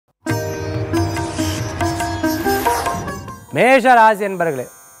மேஷ ராசி என்பர்களே,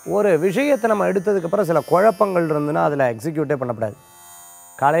 ஒரு விஷயத்தை நம்ம எடுத்ததுக்கப்புறம் சில குழப்பங்கள் இருந்துன்னா அதில் எக்ஸிக்யூட்டே பண்ணக்கூடாது.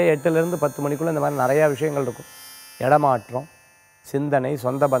 காலை 8லேருந்து 10 மணிக்குள்ளே இந்த மாதிரி நிறையா விஷயங்கள் இருக்கும். இடமாற்றம், சிந்தனை,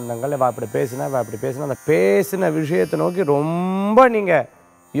 சொந்த பந்தங்கள், இவள் அப்படி பேசினா இவள் அப்படி பேசினா, அந்த பேசின விஷயத்தை நோக்கி ரொம்ப நீங்கள்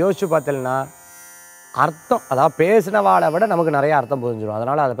யோசிச்சு பார்த்தீங்கன்னா அர்த்தம், அதாவது பேசினவாளை விட நமக்கு நிறைய அர்த்தம் புரிஞ்சிடும்.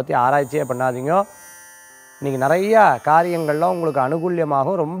 அதனால் அதை பற்றி ஆராய்ச்சியே பண்ணாதீங்க. இன்றைக்கி நிறையா காரியங்கள்லாம் உங்களுக்கு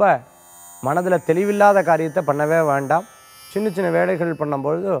அனுகூல்யமாகும். ரொம்ப மனதில் தெளிவில்லாத காரியத்தை பண்ணவே வேண்டாம். சின்ன சின்ன வேலைகள்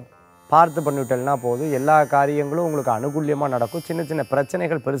பண்ணும்பொழுது பார்த்து பண்ணிவிட்டேன்னா போதும். எல்லா காரியங்களும் உங்களுக்கு அனுகூல்யமாக நடக்கும். சின்ன சின்ன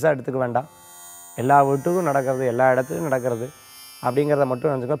பிரச்சனைகள் பெருசாக எடுத்துக்க வேண்டாம். எல்லா வீட்டுக்கும் நடக்கிறது, எல்லா இடத்துலையும் நடக்கிறது அப்படிங்கிறத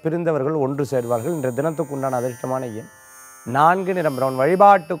மட்டும் நினச்சிக்கோ. பிரிந்தவர்கள் ஒன்று சேர்வார்கள். இன்றைய தினத்துக்கு உண்டான அதிர்ஷ்டமான எண் 4, நிறம் பிரவுன்.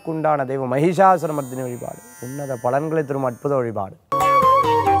 வழிபாட்டுக்குண்டான தெய்வம் மகிஷாசுரமர்த்தினி வழிபாடு. உன்னத பலன்களை தரும் அற்புத வழிபாடு.